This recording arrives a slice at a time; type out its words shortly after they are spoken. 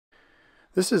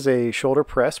This is a shoulder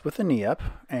press with a knee up,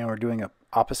 and we're doing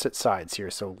opposite sides here.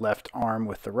 So left arm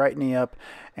with the right knee up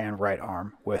and right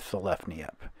arm with the left knee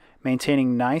up.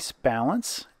 Maintaining nice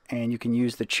balance, and you can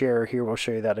use the chair here. We'll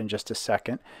show you that in just a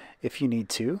second if you need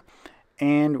to.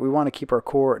 And we want to keep our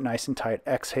core nice and tight.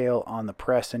 Exhale on the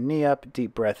press and knee up.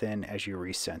 Deep breath in as you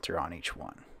recenter on each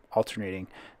one, alternating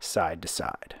side to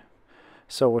side.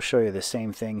 So we'll show you the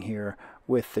same thing here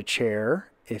with the chair.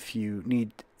 If you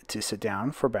need to sit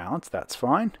down for balance, that's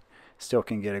fine. Still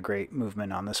can get a great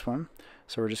movement on this one.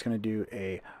 So we're just going to do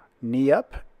a knee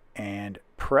up and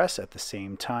press at the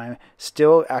same time.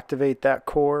 Still activate that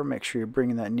core. Make sure you're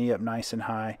bringing that knee up nice and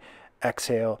high.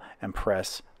 Exhale and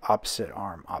press opposite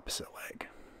arm, opposite leg.